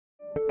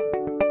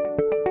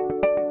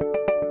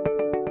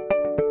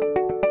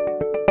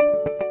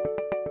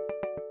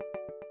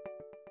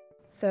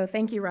So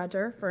thank you,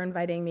 Roger, for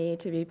inviting me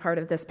to be part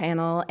of this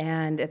panel,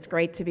 and it's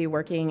great to be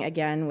working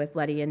again with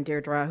Letty and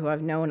Deirdre, who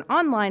I've known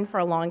online for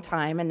a long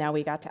time, and now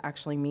we got to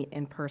actually meet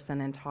in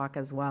person and talk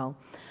as well.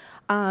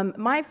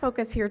 My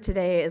focus here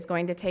today is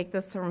going to take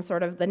this from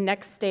sort of the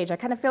next stage. I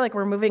kind of feel like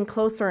we're moving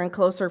closer and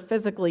closer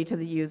physically to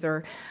the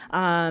user,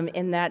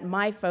 in that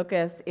my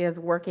focus is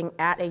working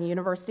at a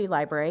university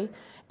library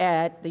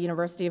at the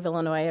University of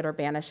Illinois at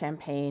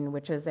Urbana-Champaign,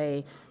 which is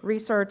a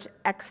research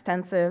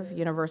extensive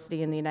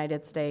university in the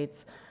United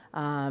States.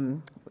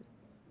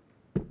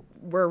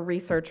 We're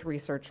research,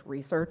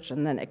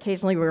 and then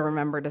occasionally we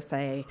remember to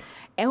say,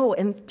 oh,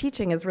 and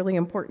teaching is really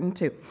important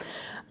too.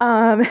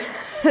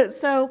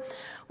 So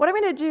what I'm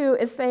going to do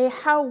is say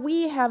how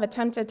we have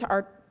attempted to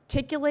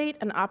articulate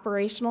and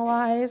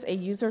operationalize a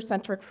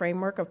user-centric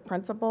framework of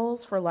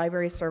principles for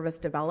library service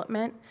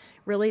development,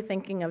 really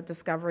thinking of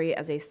discovery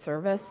as a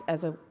service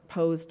as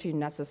opposed to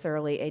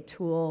necessarily a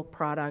tool,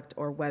 product,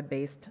 or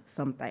web-based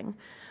something.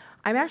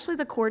 I'm actually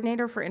the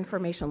coordinator for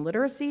information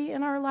literacy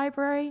in our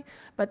library,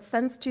 but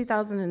since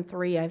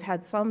 2003, I've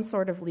had some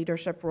sort of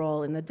leadership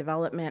role in the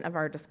development of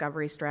our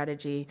discovery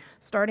strategy,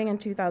 starting in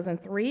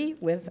 2003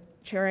 with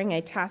chairing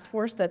a task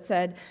force that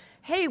said,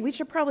 hey, we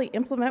should probably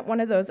implement one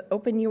of those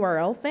open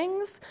URL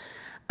things,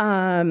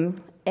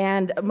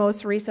 and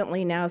most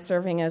recently now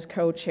serving as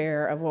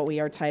co-chair of what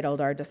we are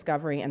titled our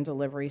Discovery and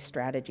Delivery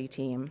Strategy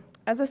Team.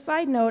 As a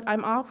side note,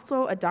 I'm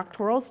also a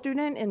doctoral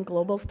student in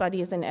global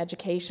studies and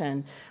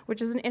education, which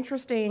is an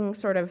interesting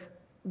sort of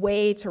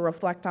way to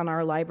reflect on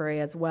our library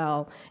as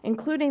well,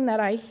 including that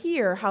I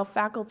hear how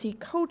faculty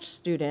coach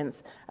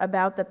students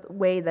about the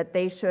way that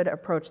they should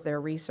approach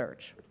their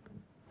research.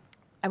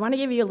 I want to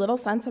give you a little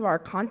sense of our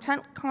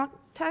content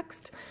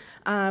context.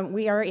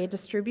 We are a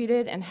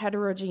distributed and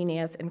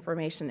heterogeneous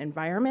information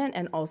environment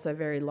and also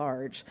very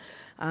large.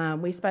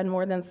 We spend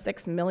more than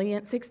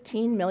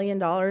 $16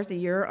 million a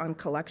year on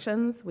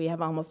collections. We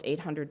have almost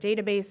 800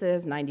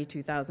 databases,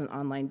 92,000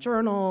 online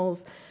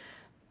journals,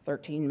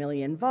 13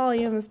 million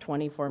volumes,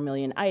 24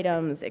 million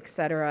items, et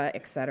cetera,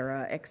 et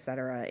cetera, et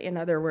cetera. In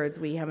other words,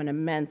 we have an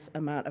immense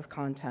amount of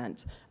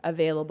content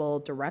available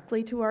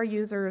directly to our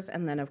users,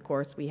 and then of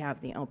course we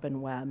have the open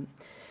web.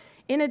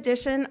 In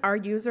addition, our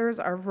users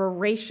are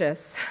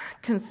voracious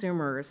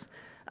consumers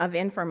of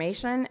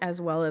information as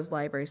well as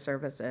library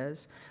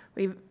services.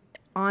 We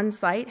on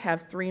site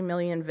have 3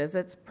 million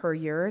visits per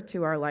year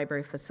to our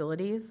library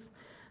facilities,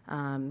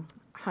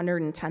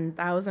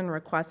 110,000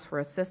 requests for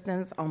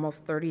assistance,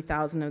 almost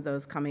 30,000 of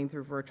those coming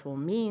through virtual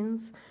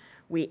means.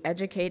 We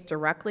educate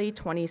directly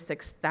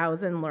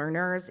 26,000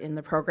 learners in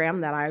the program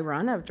that I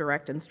run of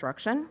direct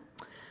instruction,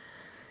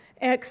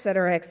 et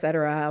cetera, et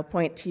cetera. I'll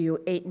point to you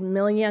 8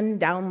 million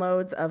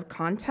downloads of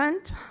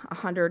content,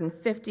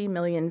 150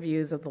 million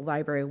views of the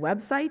library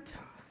website,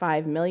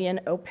 5 million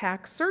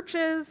OPAC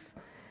searches,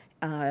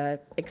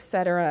 et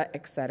cetera,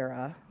 et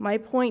cetera. My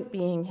point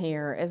being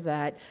here is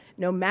that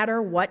no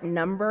matter what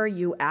number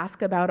you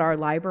ask about our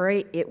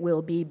library, it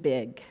will be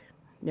big.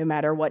 No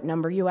matter what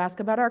number you ask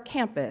about our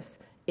campus,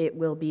 it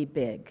will be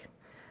big.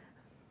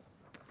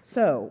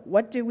 So,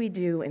 what do we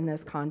do in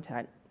this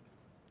context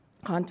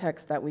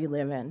that we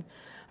live in?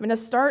 I'm going to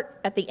start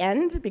at the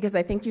end because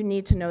I think you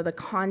need to know the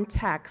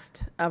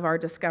context of our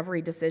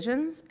discovery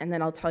decisions, and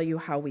then I'll tell you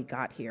how we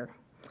got here.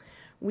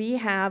 We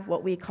have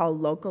what we call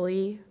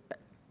locally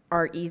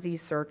our Easy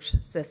Search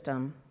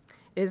system.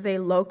 It is a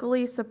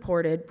locally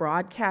supported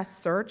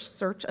broadcast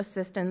search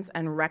assistance,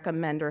 and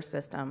recommender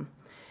system.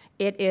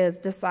 It is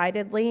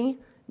decidedly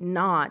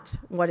not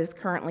what is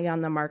currently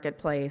on the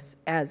marketplace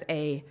as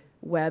a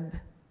web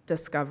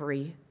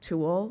discovery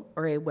tool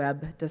or a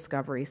web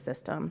discovery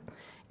system.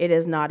 It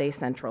is not a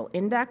central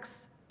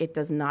index. It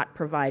does not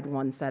provide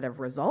one set of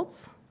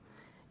results.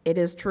 It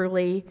is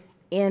truly,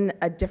 in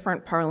a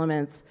different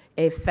parlance,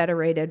 a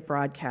federated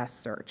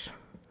broadcast search.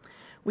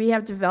 We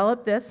have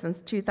developed this since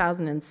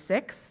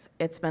 2006.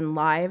 It's been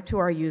live to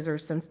our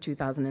users since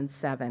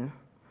 2007.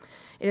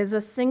 It is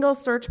a single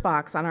search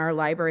box on our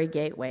library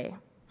gateway.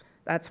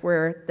 That's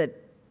where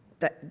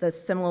the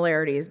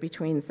similarities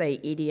between, say,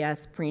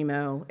 EDS,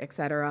 Primo, et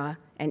cetera,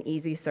 and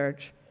Easy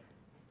Search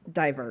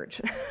diverge.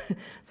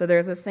 So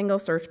there's a single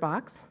search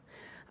box.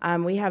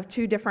 We have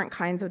two different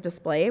kinds of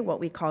display, what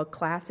we call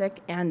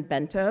classic and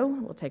bento.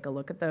 We'll take a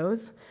look at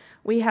those.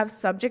 We have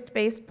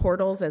subject-based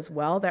portals as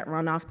well that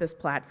run off this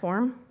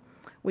platform.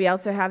 We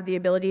also have the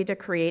ability to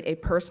create a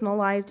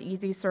personalized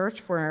easy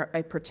search for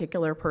a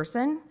particular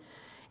person.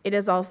 It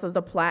is also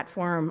the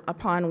platform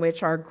upon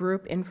which our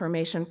group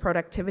information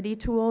productivity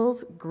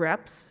tools,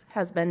 GRIPS,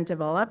 has been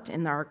developed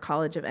in our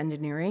College of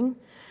Engineering.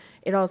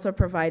 It also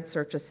provides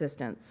search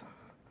assistance.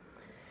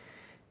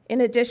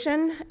 In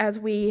addition, as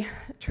we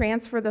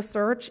transfer the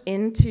search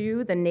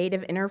into the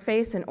native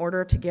interface in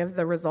order to give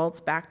the results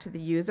back to the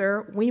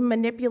user, we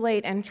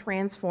manipulate and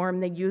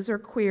transform the user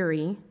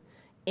query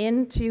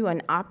into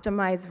an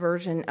optimized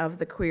version of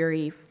the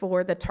query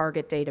for the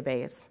target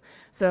database.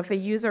 So if a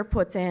user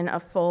puts in a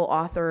full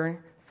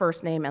author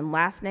first name and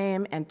last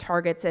name and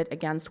targets it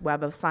against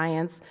Web of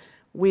Science,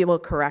 we will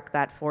correct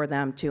that for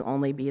them to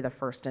only be the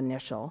first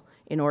initial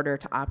in order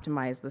to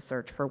optimize the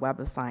search for Web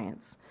of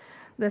Science.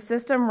 The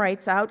system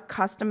writes out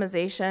custom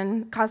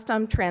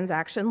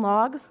transaction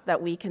logs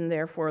that we can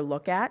therefore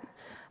look at.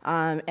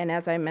 And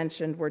as I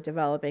mentioned, we're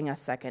developing a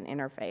second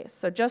interface.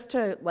 So just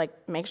to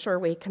make sure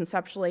we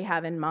conceptually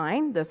have in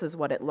mind, this is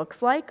what it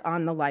looks like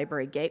on the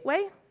library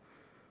gateway.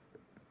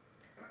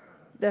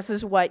 This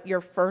is what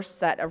your first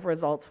set of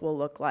results will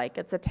look like.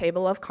 It's a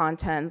table of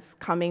contents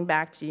coming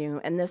back to you,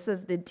 and this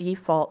is the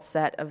default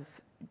set of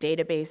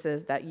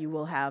databases that you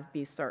will have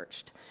be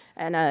searched.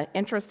 And an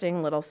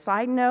interesting little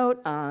side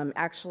note,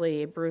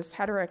 actually Bruce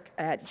Hederick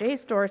at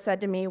JSTOR said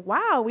to me,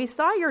 wow, we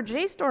saw your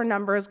JSTOR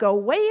numbers go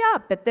way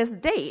up at this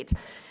date.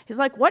 He's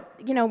like, what,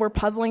 we're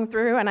puzzling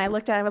through, and I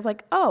looked at it, I was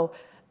like, oh,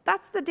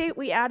 that's the date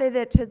we added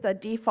it to the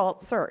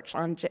default search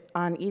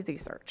on Easy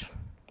Search.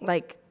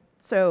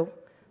 So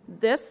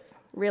this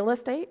real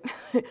estate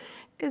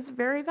is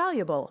very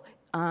valuable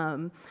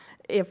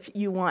if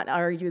you want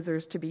our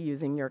users to be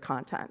using your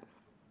content.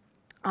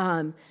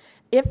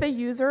 If a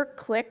user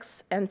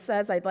clicks and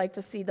says, I'd like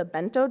to see the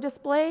bento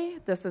display,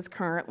 this is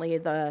currently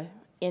the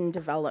in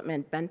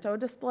development bento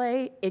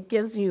display, it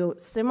gives you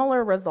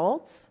similar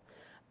results,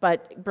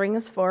 but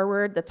brings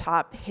forward the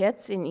top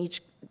hits in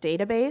each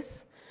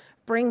database,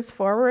 brings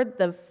forward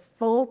the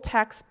full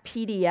text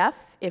PDF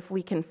if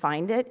we can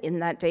find it in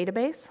that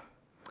database.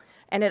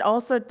 And it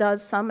also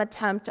does some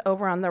attempt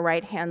over on the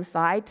right-hand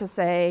side to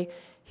say,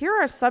 here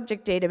are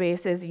subject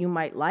databases you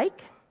might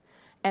like,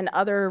 and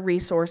other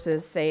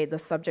resources, say the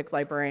subject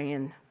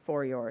librarian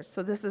for yours.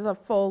 So this is a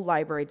full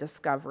library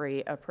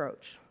discovery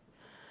approach.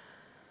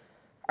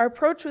 Our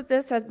approach with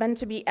this has been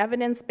to be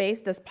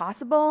evidence-based as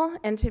possible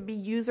and to be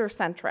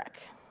user-centric.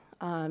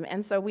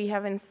 And so we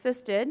have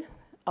insisted,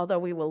 although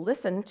we will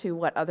listen to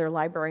what other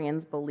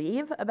librarians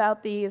believe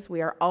about these,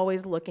 we are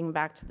always looking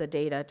back to the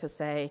data to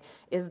say,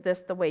 is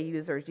this the way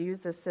users use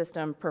this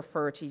system,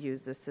 prefer to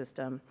use this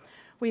system?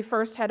 We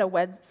first had a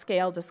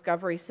web-scale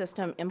discovery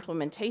system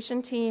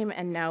implementation team,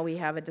 and now we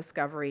have a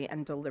discovery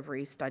and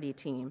delivery study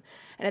team.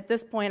 And at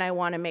this point, I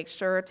want to make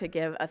sure to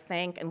give a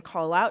thank and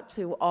call out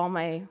to all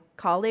my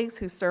colleagues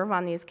who serve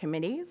on these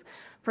committees,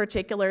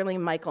 particularly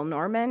Michael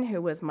Norman,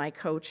 who was my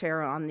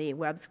co-chair on the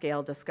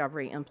web-scale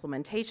discovery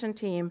implementation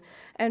team,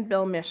 and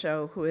Bill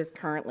Michaud, who is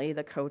currently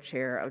the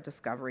co-chair of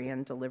discovery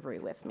and delivery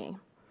with me.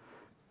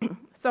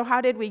 So how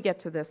did we get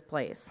to this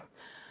place?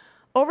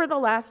 Over the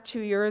last 2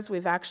 years,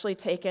 we've actually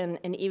taken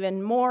an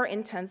even more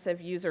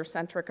intensive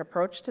user-centric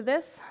approach to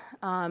this.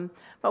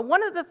 But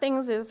one of the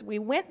things is we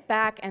went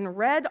back and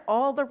read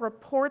all the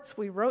reports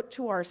we wrote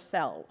to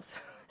ourselves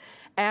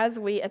as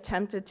we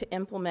attempted to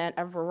implement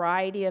a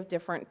variety of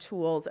different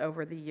tools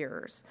over the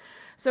years.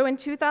 So in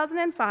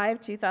 2005,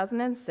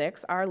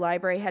 2006, our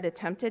library had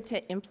attempted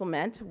to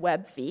implement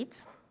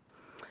WebFeat.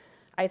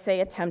 I say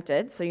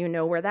attempted, so you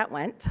know where that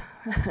went.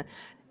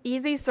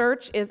 Easy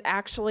Search is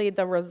actually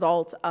the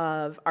result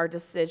of our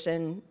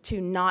decision to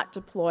not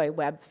deploy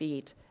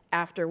WebFeat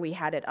after we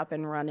had it up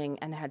and running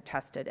and had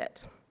tested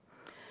it.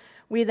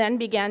 We then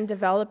began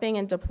developing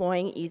and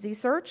deploying Easy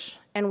Search,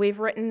 and we've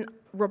written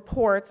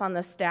reports on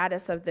the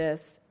status of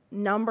this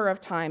number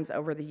of times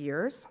over the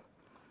years.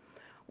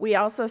 We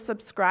also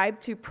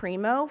subscribed to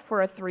Primo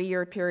for a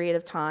 3-year period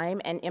of time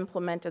and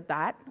implemented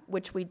that,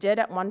 which we did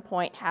at one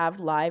point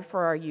have live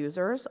for our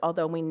users,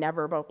 although we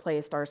never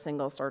replaced our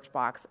single search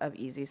box of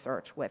Easy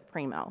Search with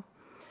Primo.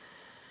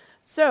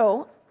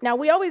 So now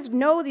we always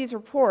know these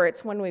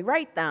reports when we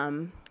write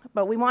them,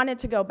 but we wanted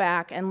to go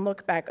back and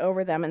look back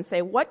over them and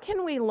say, what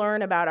can we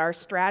learn about our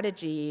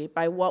strategy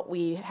by what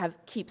we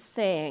keep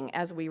saying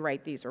as we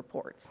write these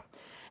reports?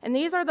 And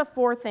these are the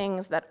 4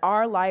 things that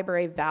our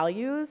library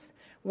values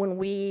when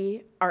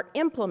we are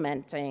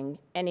implementing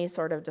any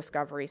sort of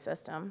discovery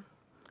system.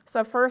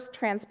 So first,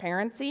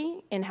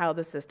 transparency in how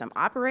the system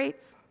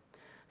operates.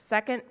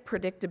 Second,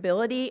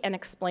 predictability and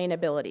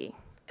explainability.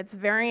 It's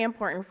very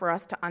important for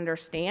us to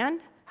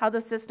understand how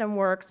the system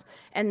works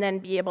and then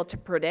be able to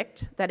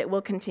predict that it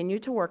will continue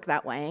to work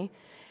that way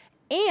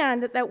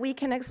and that we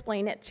can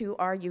explain it to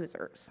our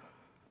users.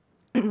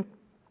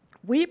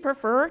 We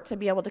prefer to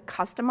be able to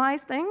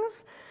customize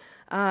things.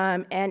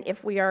 And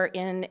if we are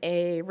in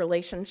a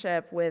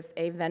relationship with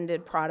a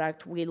vended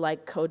product, we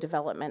like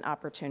co-development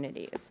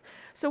opportunities.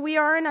 So we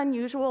are an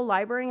unusual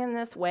library in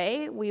this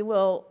way. We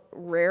will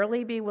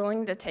rarely be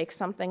willing to take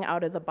something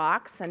out of the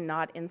box and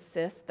not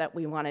insist that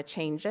we want to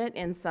change it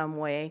in some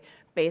way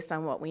based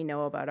on what we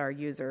know about our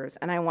users.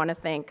 And I want to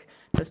thank,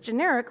 just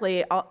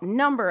generically, a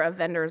number of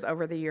vendors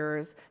over the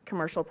years,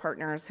 commercial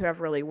partners who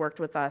have really worked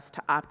with us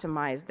to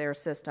optimize their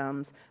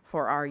systems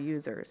for our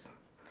users.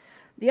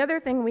 The other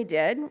thing we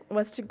did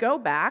was to go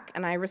back,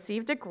 and I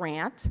received a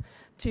grant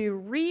to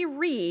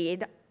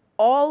reread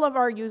all of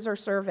our user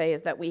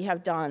surveys that we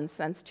have done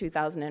since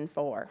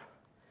 2004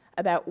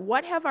 about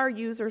what have our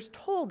users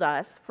told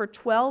us for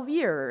 12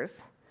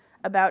 years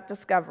about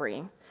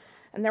discovery.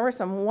 And there were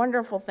some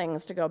wonderful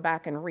things to go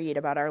back and read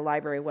about our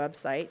library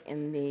website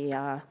in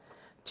the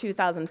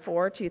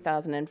 2004,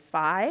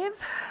 2005.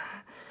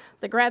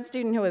 The grad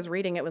student who was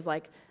reading it was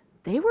like,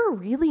 they were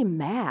really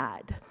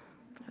mad.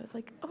 I was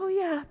like, oh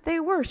yeah, they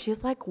were.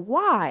 She's like,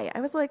 why?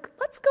 I was like,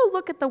 let's go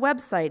look at the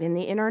website in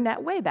the Internet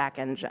Wayback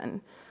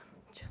Engine.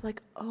 She's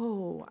like,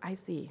 oh, I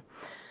see.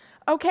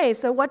 Okay,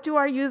 so what do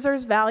our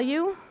users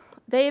value?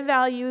 They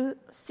value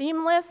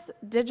seamless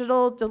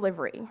digital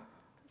delivery.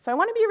 So I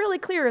want to be really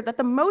clear that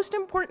the most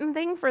important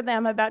thing for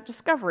them about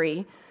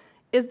discovery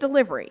is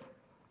delivery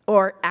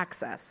or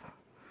access.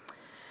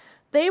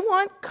 They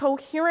want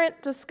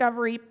coherent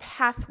discovery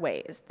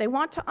pathways. They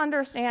want to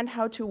understand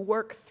how to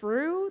work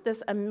through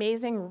this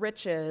amazing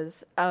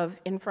riches of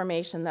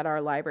information that our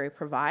library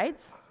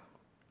provides.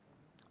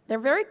 They're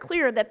very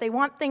clear that they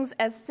want things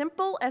as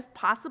simple as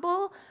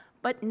possible,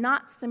 but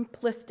not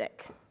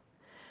simplistic.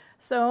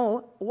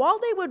 So while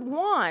they would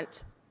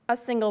want a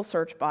single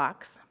search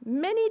box,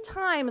 many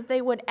times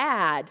they would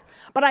add,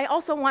 but I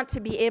also want to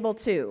be able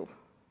to.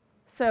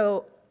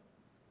 So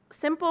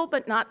simple,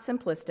 but not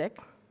simplistic.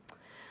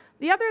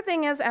 The other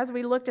thing is, as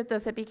we looked at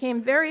this, it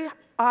became very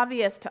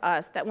obvious to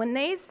us that when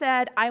they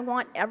said, I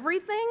want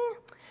everything,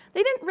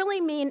 they didn't really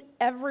mean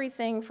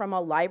everything from a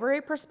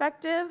library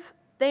perspective.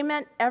 They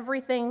meant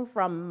everything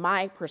from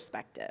my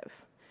perspective.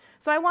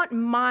 So I want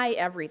my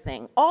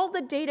everything, all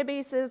the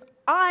databases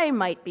I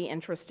might be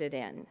interested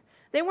in.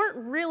 They weren't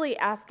really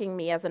asking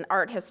me as an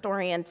art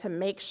historian to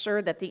make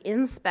sure that the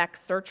InSpec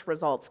search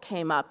results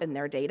came up in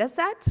their data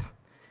set.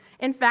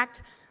 In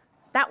fact,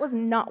 that was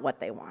not what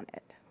they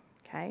wanted,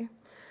 okay?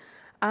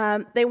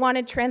 They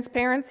wanted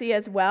transparency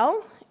as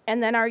well,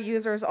 and then our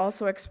users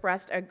also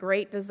expressed a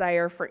great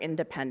desire for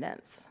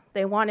independence.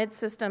 They wanted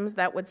systems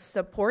that would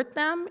support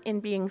them in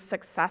being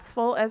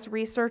successful as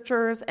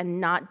researchers and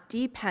not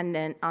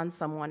dependent on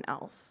someone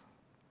else.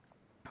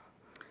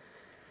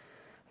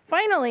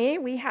 Finally,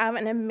 we have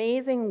an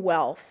amazing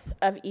wealth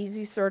of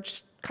Easy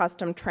Search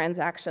custom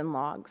transaction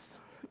logs.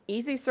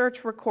 Easy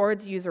Search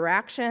records user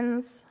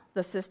actions,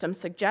 the system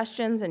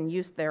suggestions and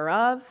use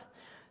thereof,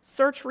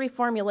 search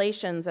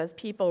reformulations as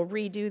people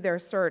redo their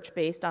search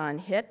based on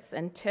hits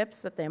and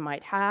tips that they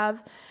might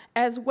have,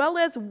 as well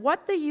as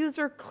what the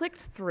user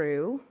clicked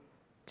through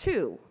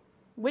to.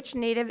 Which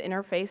native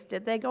interface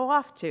did they go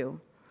off to?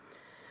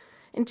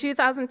 In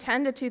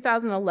 2010 to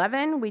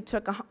 2011, we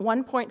took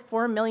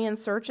 1.4 million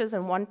searches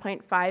and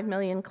 1.5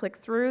 million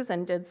click-throughs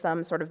and did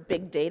some sort of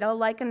big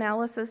data-like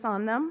analysis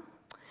on them.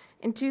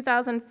 In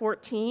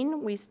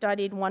 2014, we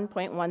studied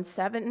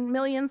 1.17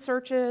 million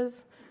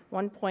searches,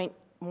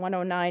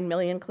 1.109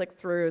 million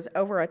click-throughs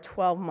over a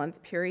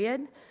 12-month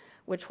period,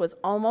 which was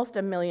almost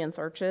a million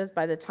searches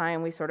by the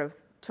time we sort of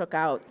took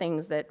out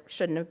things that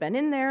shouldn't have been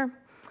in there.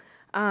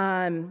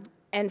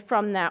 And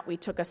from that, we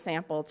took a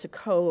sample to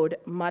code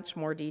much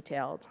more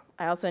detailed.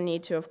 I also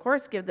need to, of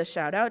course, give the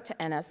shout out to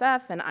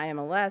NSF and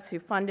IMLS who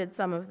funded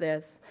some of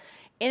this.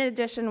 In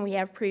addition, we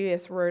have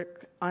previous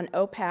work on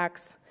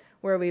OPACs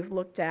where we've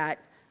looked at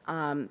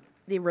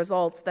the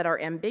results that are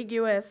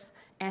ambiguous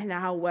and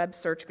how web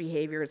search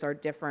behaviors are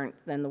different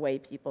than the way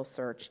people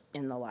search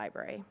in the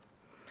library.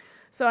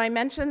 So I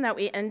mentioned that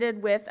we ended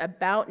with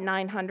about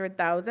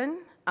 900,000.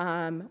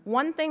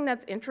 One thing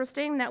that's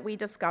interesting that we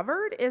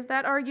discovered is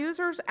that our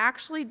users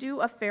actually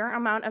do a fair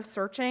amount of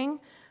searching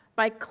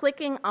by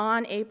clicking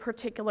on a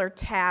particular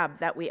tab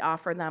that we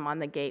offer them on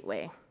the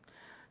gateway.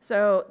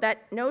 So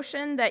that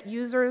notion that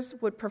users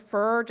would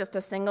prefer just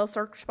a single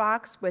search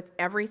box with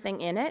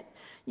everything in it,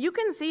 you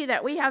can see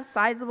that we have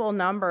sizable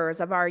numbers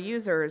of our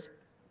users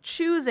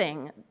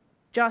choosing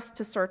just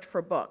to search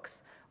for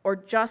books, or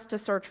just to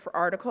search for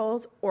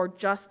articles, or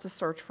just to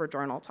search for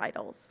journal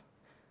titles.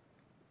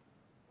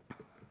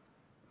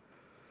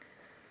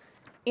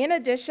 In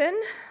addition,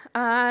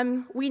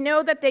 we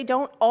know that they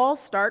don't all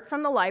start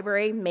from the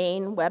library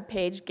main web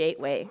page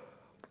gateway.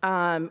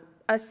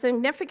 A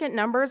significant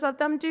numbers of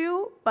them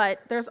do, but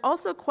there's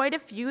also quite a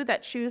few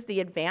that choose the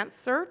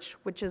advanced search,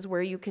 which is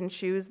where you can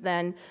choose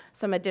then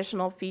some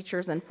additional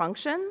features and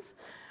functions.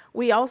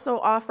 We also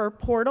offer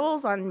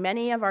portals on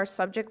many of our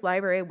subject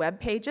library web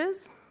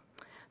pages.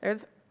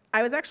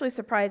 I was actually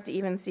surprised to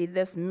even see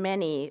this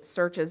many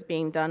searches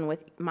being done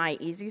with My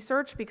Easy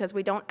Search because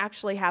we don't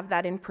actually have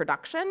that in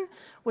production,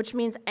 which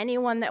means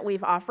anyone that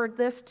we've offered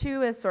this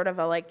to as sort of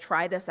a like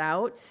try this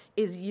out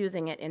is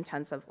using it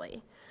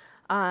intensively.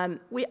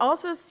 We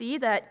also see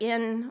that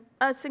in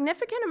a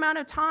significant amount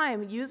of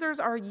time, users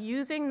are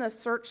using the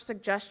search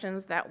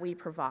suggestions that we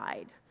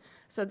provide.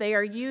 So they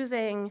are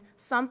using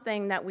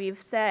something that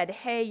we've said,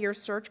 hey, your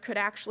search could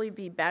actually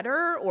be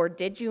better, or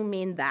did you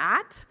mean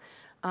that?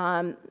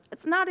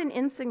 It's not an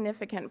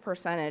insignificant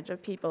percentage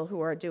of people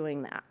who are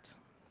doing that.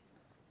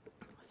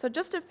 So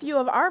just a few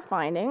of our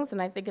findings,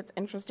 and I think it's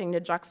interesting to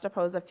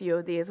juxtapose a few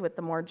of these with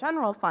the more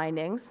general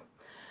findings.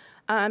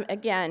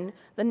 Again,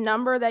 the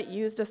number that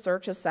used a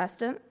search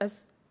assistant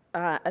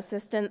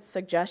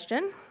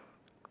suggestion,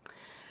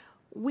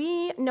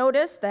 we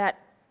noticed that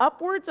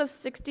upwards of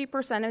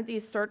 60% of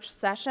these search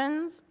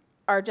sessions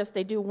are just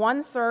they do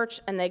one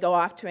search and they go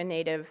off to a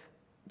native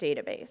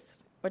database,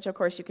 which of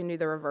course you can do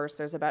the reverse.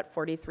 There's about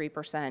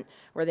 43%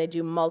 where they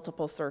do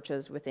multiple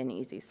searches within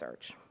Easy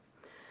Search.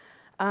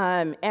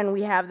 And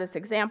we have this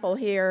example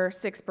here,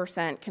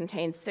 6%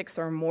 contains 6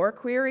 or more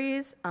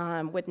queries,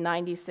 with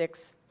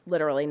 96,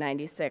 literally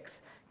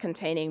 96,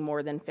 containing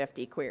more than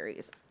 50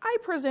 queries. I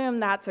presume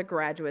that's a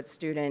graduate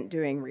student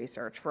doing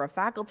research for a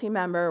faculty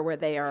member where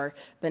they are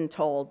been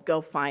told,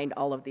 go find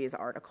all of these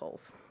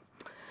articles.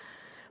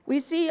 We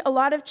see a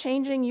lot of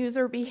changing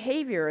user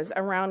behaviors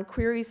around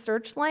query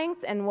search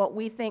length and what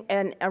we think,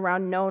 and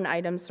around known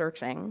item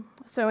searching.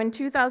 So in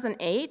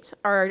 2008,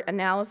 our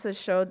analysis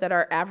showed that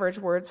our average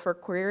words for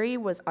query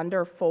was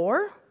under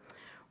 4.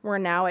 We're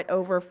now at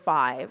over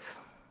 5.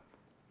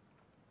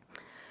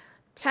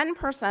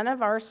 10%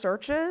 of our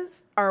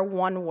searches are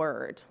 1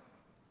 word.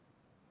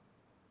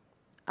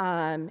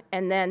 And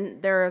then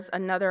there's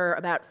another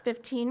about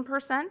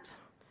 15%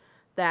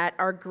 that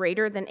are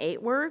greater than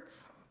 8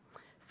 words.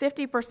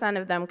 50%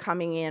 of them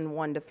coming in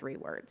 1 to 3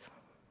 words,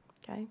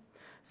 okay?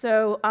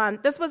 So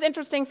this was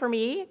interesting for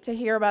me to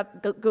hear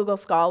about the Google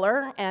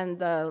Scholar and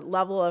the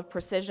level of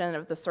precision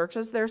of the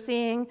searches they're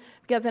seeing,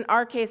 because in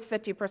our case,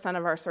 50%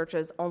 of our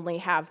searches only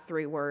have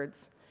 3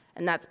 words,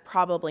 and that's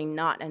probably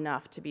not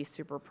enough to be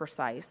super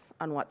precise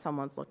on what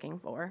someone's looking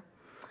for.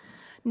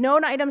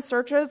 Known item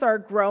searches are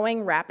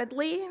growing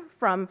rapidly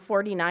from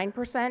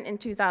 49% in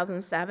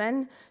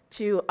 2007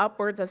 to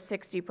upwards of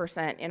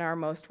 60% in our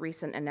most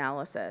recent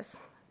analysis.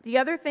 The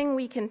other thing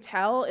we can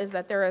tell is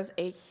that there is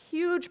a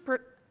huge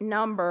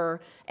number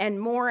and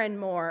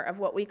more of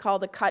what we call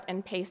the cut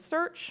and paste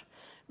search,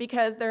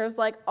 because there's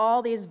like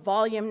all these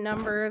volume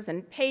numbers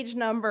and page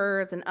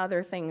numbers and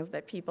other things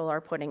that people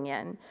are putting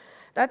in.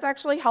 That's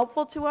actually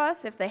helpful to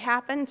us. If they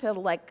happen to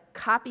like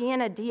copy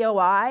in a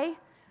DOI,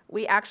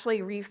 we actually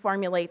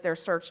reformulate their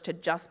search to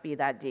just be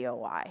that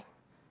DOI,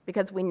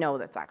 because we know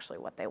that's actually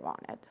what they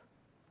wanted.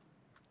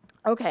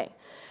 Okay,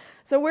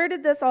 so where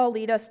did this all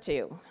lead us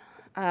to?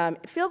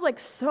 It feels like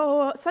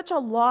such a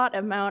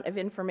amount of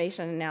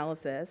information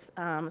analysis.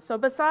 So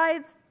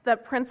besides the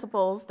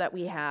principles that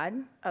we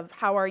had of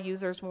how our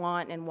users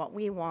want and what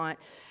we want,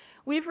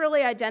 we've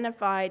really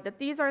identified that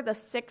these are the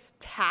 6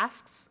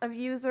 tasks of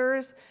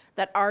users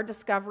that our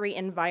discovery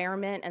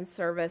environment and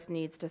service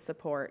needs to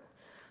support.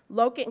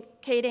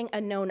 Locating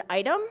a known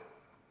item,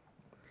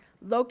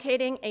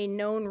 locating a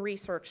known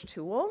research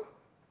tool,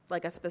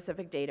 like a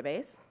specific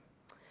database,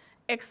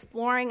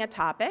 exploring a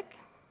topic,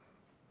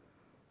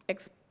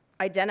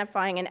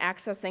 identifying and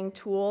accessing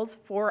tools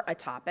for a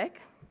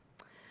topic,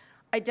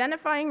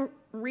 identifying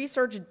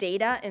research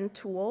data and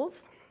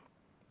tools.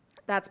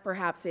 That's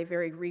perhaps a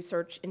very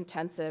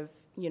research-intensive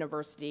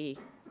university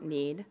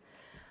need.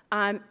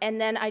 And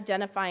then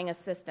identifying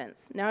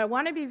assistance. Now, I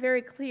want to be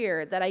very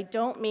clear that I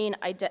don't mean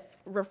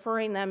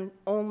referring them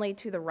only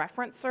to the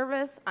reference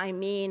service. I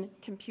mean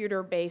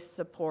computer-based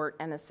support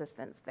and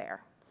assistance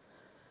there.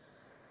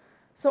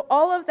 So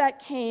all of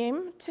that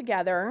came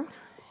together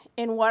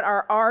in what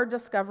are our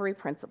discovery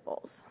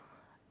principles.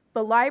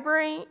 The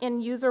library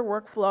in user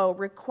workflow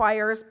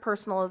requires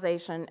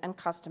personalization and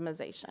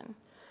customization.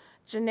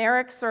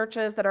 Generic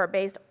searches that are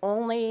based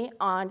only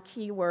on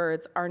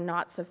keywords are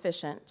not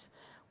sufficient.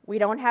 We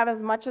don't have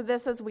as much of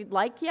this as we'd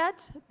like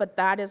yet, but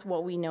that is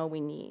what we know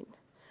we need.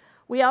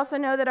 We also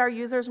know that our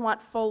users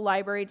want full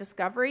library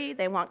discovery.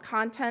 They want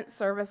content,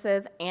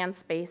 services, and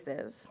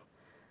spaces.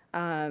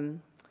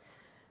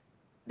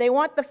 They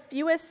want the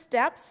fewest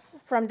steps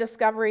from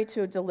discovery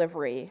to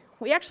delivery.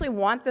 We actually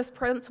want this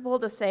principle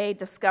to say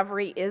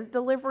discovery is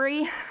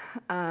delivery,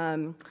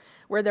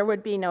 where there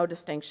would be no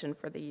distinction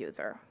for the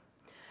user.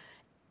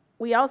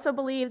 We also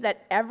believe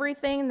that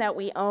everything that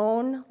we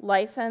own,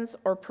 license,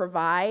 or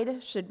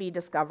provide should be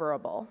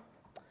discoverable.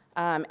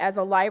 As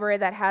a library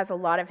that has a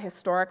lot of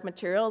historic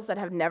materials that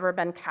have never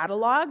been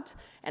cataloged,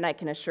 and I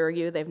can assure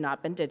you they've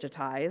not been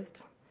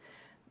digitized,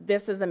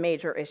 this is a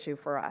major issue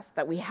for us,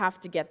 that we have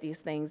to get these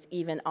things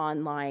even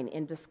online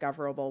in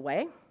discoverable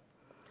way.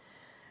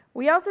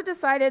 We also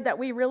decided that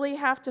we really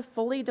have to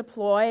fully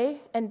deploy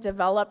and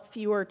develop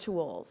fewer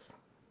tools.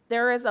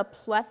 There is a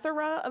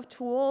plethora of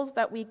tools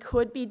that we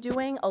could be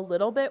doing a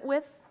little bit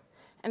with,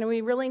 and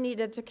we really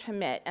needed to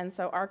commit. And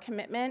so our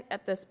commitment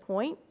at this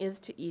point is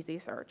to easy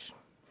search.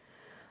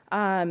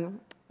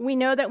 We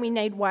know that we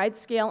need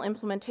wide-scale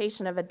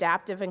implementation of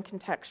adaptive and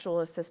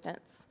contextual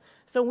assistance.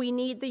 So we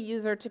need the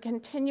user to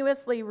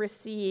continuously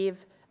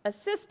receive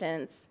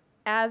assistance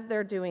as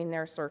they're doing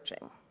their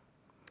searching.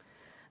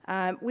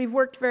 We've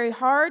worked very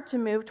hard to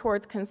move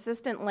towards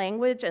consistent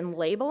language and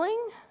labeling.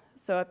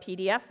 So a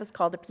PDF is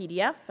called a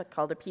PDF,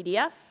 called a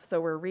PDF. So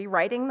we're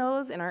rewriting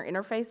those in our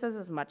interfaces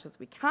as much as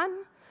we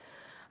can.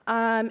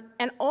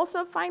 And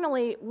also,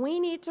 finally, we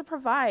need to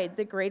provide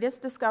the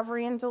greatest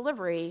discovery and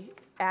delivery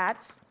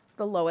at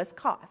the lowest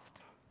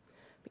cost.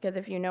 Because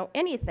if you know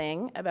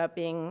anything about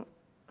being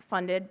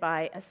funded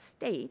by a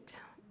state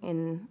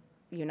in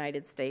the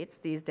United States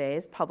these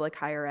days, public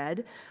higher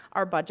ed,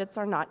 our budgets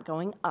are not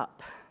going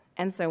up.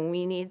 And so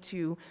we need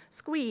to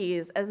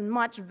squeeze as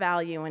much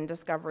value and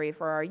discovery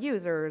for our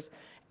users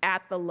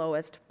at the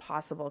lowest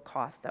possible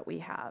cost that we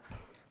have.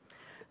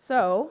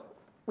 So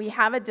we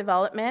have a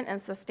development and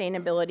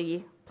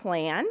sustainability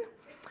plan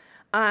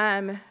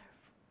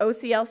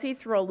OCLC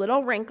threw a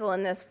little wrinkle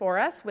in this for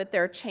us with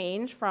their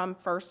change from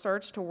First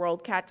Search to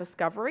WorldCat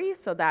Discovery,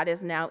 so that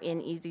is now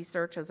in Easy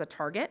Search as a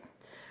target.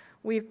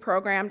 We've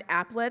programmed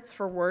applets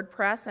for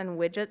WordPress and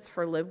widgets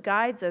for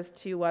LibGuides as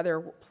two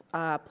other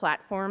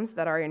platforms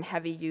that are in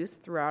heavy use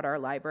throughout our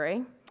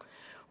library.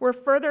 We're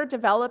further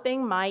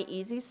developing My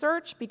Easy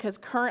Search because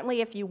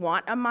currently if you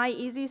want a My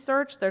Easy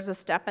Search, there's a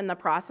step in the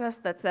process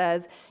that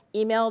says,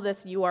 email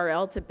this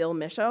URL to Bill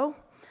Michaud,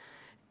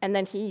 and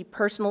then he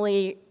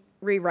personally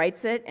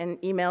rewrites it and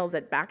emails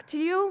it back to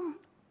you.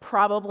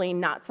 Probably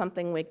not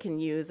something we can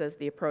use as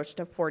the approach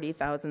to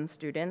 40,000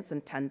 students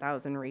and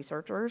 10,000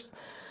 researchers.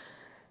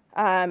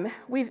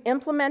 We've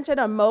implemented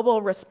a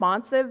mobile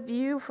responsive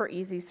view for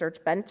Easy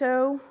Search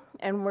Bento,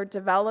 and we're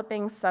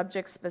developing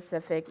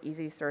subject-specific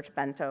Easy Search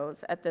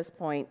Bentos. At this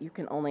point, you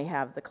can only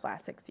have the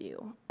classic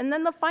view. And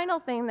then the final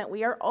thing that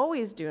we are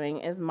always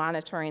doing is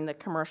monitoring the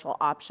commercial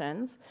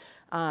options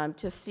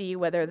to see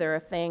whether there are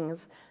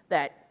things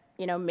that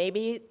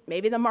maybe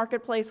the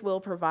marketplace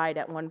will provide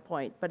at one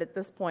point, but at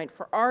this point,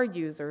 for our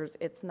users,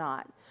 it's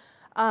not.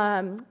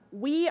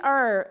 We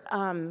are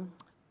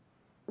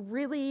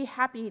really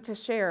happy to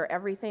share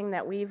everything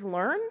that we've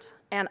learned,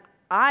 and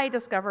I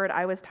discovered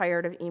I was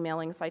tired of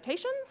emailing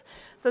citations.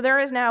 So there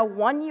is now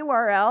one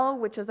URL,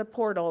 which is a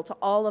portal to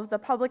all of the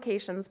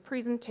publications,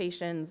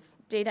 presentations,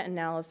 data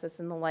analysis,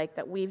 and the like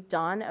that we've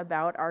done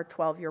about our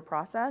 12-year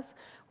process,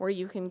 where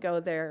you can go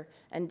there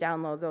and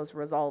download those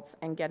results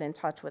and get in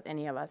touch with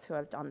any of us who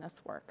have done this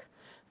work.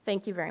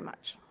 Thank you very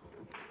much.